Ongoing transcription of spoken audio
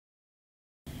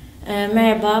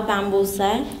Merhaba, ben Buse.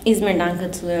 İzmir'den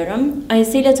katılıyorum.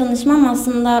 ISE ile tanışmam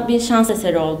aslında bir şans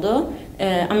eseri oldu.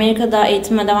 Amerika'da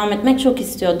eğitime devam etmek çok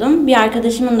istiyordum. Bir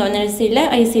arkadaşımın da önerisiyle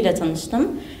ISE ile tanıştım.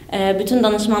 Bütün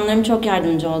danışmanlarım çok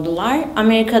yardımcı oldular.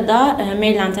 Amerika'da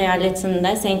Maryland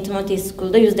eyaletinde St. Timothy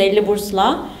School'da %50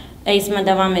 bursla eğitime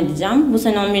devam edeceğim. Bu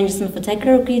sene 11. sınıfı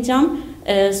tekrar okuyacağım.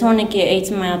 Sonraki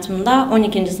eğitim hayatımda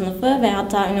 12. sınıfı ve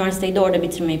hatta üniversiteyi de orada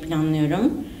bitirmeyi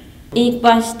planlıyorum. İlk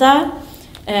başta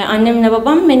annemle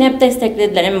babam beni hep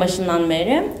desteklediler en başından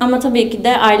beri. Ama tabii ki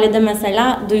de ailede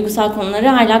mesela duygusal konuları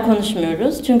hala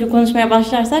konuşmuyoruz. Çünkü konuşmaya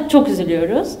başlarsak çok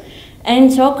üzülüyoruz. En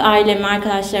çok ailemi,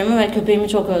 arkadaşlarımı ve köpeğimi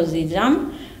çok özleyeceğim.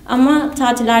 Ama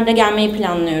tatillerde gelmeyi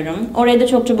planlıyorum. Oraya da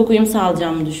çok çabuk uyum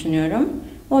sağlayacağımı düşünüyorum.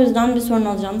 O yüzden bir sorun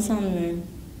olacağını sanmıyorum.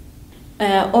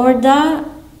 Orada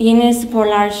yeni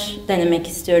sporlar denemek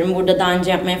istiyorum. Burada daha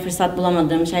önce yapmaya fırsat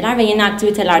bulamadığım şeyler ve yeni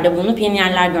aktivitelerde bulunup yeni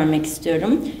yerler görmek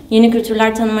istiyorum. Yeni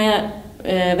kültürler tanımaya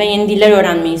ve yeni diller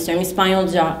öğrenmeyi istiyorum.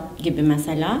 İspanyolca gibi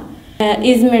mesela.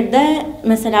 İzmir'de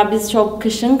mesela biz çok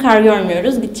kışın kar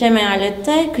görmüyoruz. Gideceğim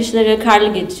eyalette kışları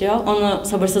karlı geçiyor. Onu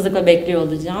sabırsızlıkla bekliyor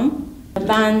olacağım.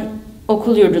 Ben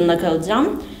okul yurdunda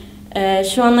kalacağım.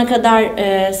 Şu ana kadar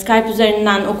Skype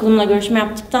üzerinden okulumla görüşme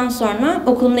yaptıktan sonra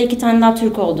okulumda 2 tane daha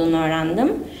Türk olduğunu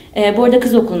öğrendim. Bu arada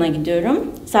kız okuluna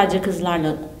gidiyorum. Sadece kızlarla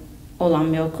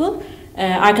olan bir okul.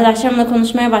 Arkadaşlarımla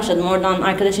konuşmaya başladım. Oradan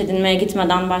arkadaş edinmeye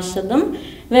gitmeden başladım.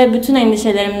 Ve bütün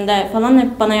endişelerimde falan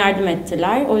hep bana yardım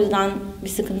ettiler. O yüzden bir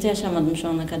sıkıntı yaşamadım şu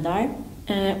ana kadar.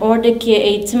 Oradaki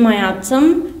eğitim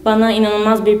hayatım bana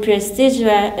inanılmaz bir prestij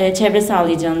ve çevre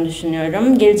sağlayacağını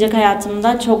düşünüyorum. Gelecek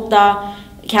hayatımda çok daha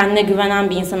kendine güvenen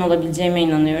bir insan olabileceğime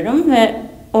inanıyorum. Ve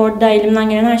orada elimden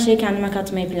gelen her şeyi kendime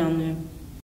katmayı planlıyorum.